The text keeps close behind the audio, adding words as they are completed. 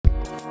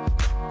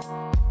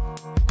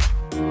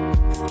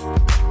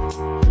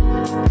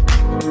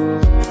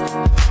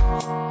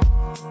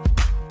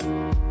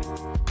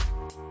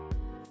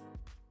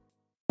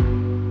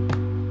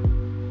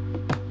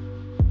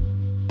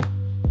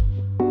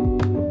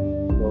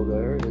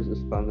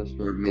Spanish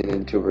verb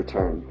meaning to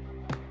return.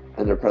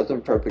 In the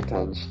present perfect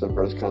tense, the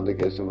first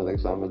conjugation we'll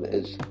examine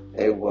is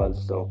he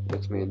vuelto,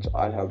 which means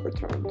I have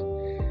returned.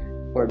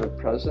 For the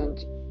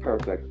present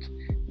perfect,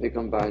 we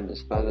combine the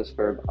Spanish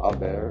verb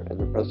haber in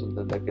the present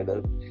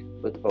indicative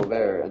with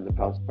volver in the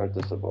past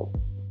participle.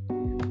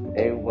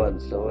 He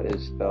vuelto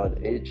is spelled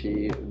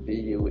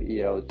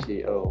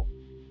Hevuelto.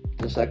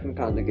 The second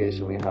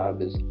conjugation we have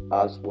is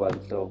has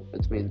vuelto,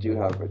 which means you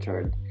have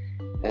returned,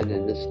 and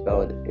it is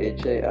spelled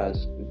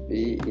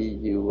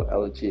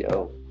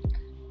Hasveulto.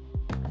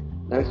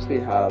 Next we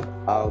have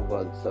ha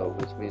vuelto,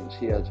 which means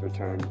he has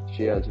returned,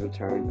 she has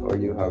returned, or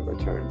you have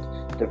returned,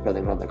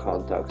 depending on the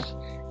context.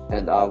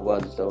 And ha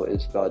vuelto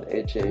is spelled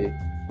Havuelto.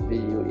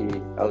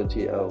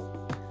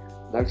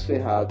 Next we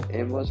have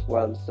hemos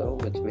vuelto,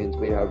 which means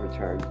we have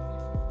returned,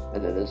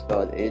 and it is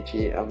spelled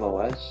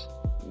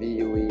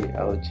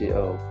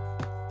Hemosvuelto.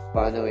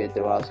 Finally,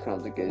 the last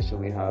conjugation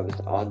we have is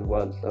han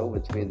vuelto,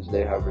 which means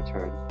they have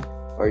returned,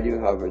 or you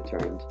have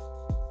returned,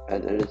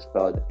 and it is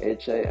spelled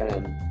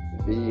Hanvuelto.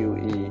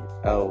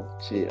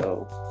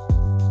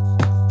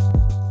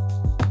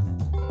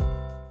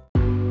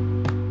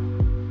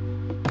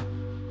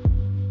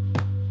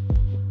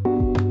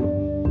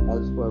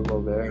 As for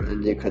volver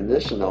in the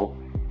conditional,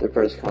 the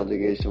first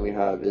conjugation we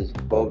have is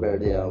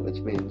volvería, which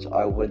means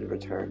I would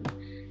return,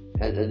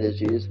 and it is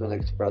used when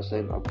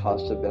expressing a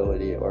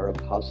possibility or a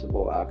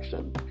possible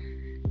action.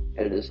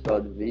 It is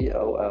spelled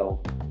Volver,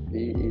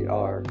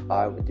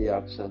 I with the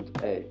accent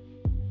A.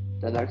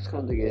 The next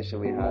conjugation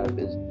we have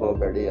is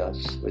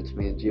volverías, which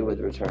means you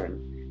would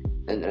return,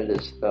 and it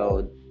is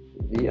spelled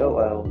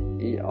Voler,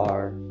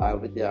 I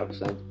with the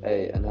accent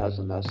A, and has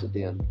an S at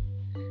the end.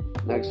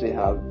 Next we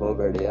have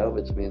volvería,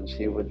 which means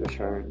he would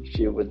return,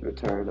 she would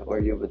return, or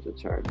you would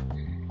return.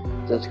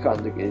 This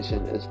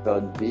conjugation is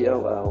spelled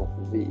Volver,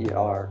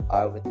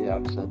 I with the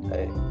accent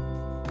A.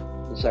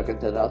 The second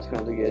to last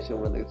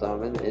conjugation we'll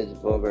examine is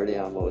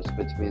volveríamos,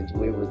 which means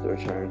we would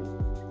return,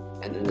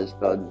 and it is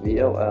spelled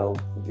Volver,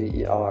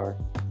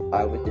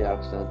 I with the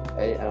accent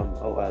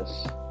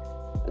Amos.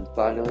 And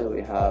finally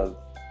we have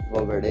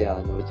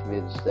volverían, which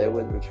means they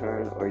would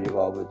return or you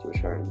all would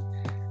return.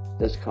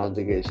 This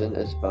conjugation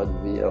is spelled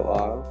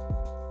Volver,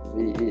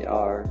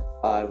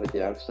 I with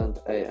the accent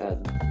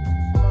An.